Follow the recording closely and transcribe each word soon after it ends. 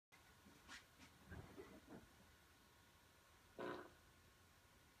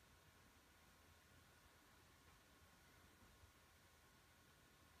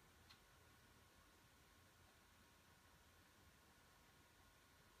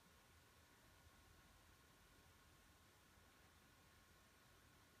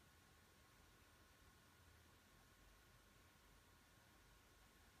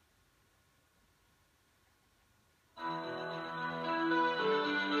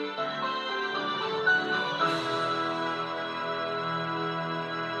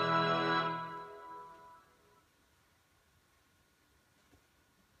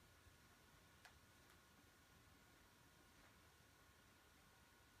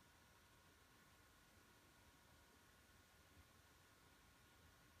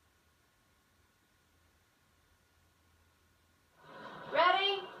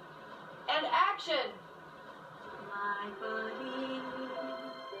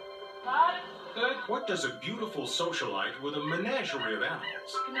Good. What does a beautiful socialite with a menagerie of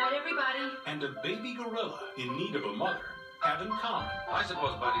animals Good night, everybody. and a baby gorilla in need of a mother have in common? I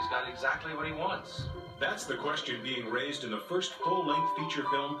suppose Buddy's got exactly what he wants. That's the question being raised in the first full-length feature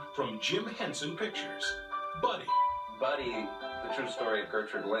film from Jim Henson Pictures, Buddy. Buddy, the true story of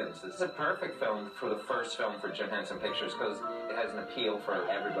Gertrude Lynch. This is a perfect film for the first film for Jim Henson Pictures because it has an appeal for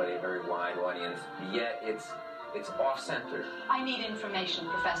everybody, a very wide audience, yet it's off-center. I need information,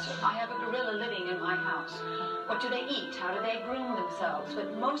 Professor. I have a gorilla living in my house. What do they eat? How do they groom themselves?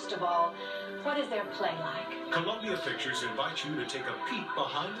 But most of all, what is their play like? Columbia Pictures invites you to take a peek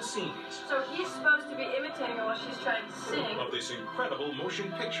behind the scenes So he's supposed to be imitating her while she's trying to sing. of this incredible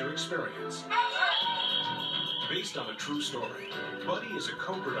motion picture experience. Based on a true story, Buddy is a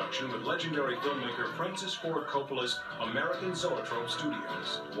co-production with legendary filmmaker Francis Ford Coppola's American Zoetrope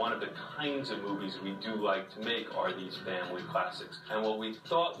Studios. One of the kinds of movies we do like to make are these family classics. And what we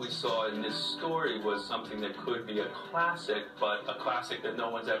thought we saw in this story was something that could be a classic, but a classic that no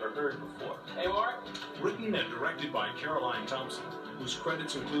one's ever heard before. Hey, Mark? Written and directed by Caroline Thompson, whose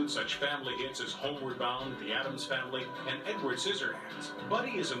credits include such family hits as Homeward Bound, The Addams Family, and Edward Scissorhands,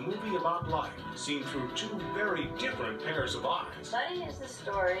 Buddy is a movie about life, seen through two very different pairs of eyes. Buddy is the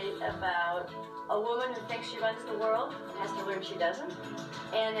story about a woman who thinks she runs the world, has to learn she doesn't,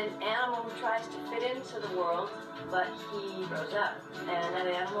 and an animal who tries to fit into the world, but he grows up. And an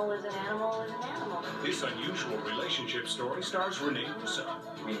animal is an animal is an animal. This unusual relationship story stars Renee Russo.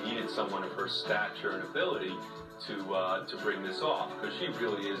 We needed someone of her stature and ability to bring this off, because she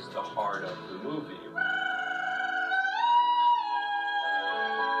really is the heart of the movie.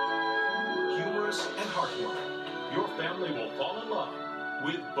 Humorous and heartwarming, your family will fall in love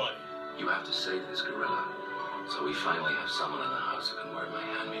with Buddy. You have to save this gorilla, so we finally have someone in the house who can wear my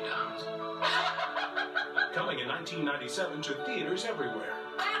hand-me-downs. Coming in 1997 to theaters everywhere.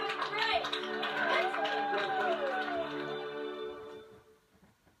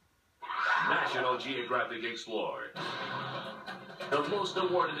 National Geographic Explorer, the most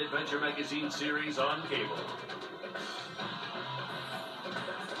awarded adventure magazine series on cable.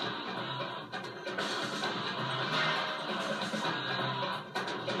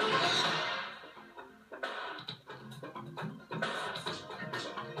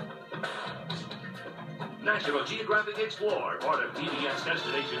 National Geographic Explorer, part of TBS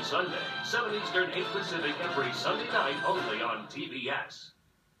Destination Sunday, 7 Eastern, 8 Pacific, every Sunday night, only on TBS.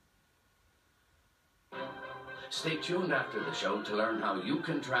 Stay tuned after the show to learn how you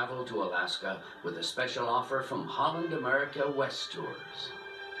can travel to Alaska with a special offer from Holland America West Tours.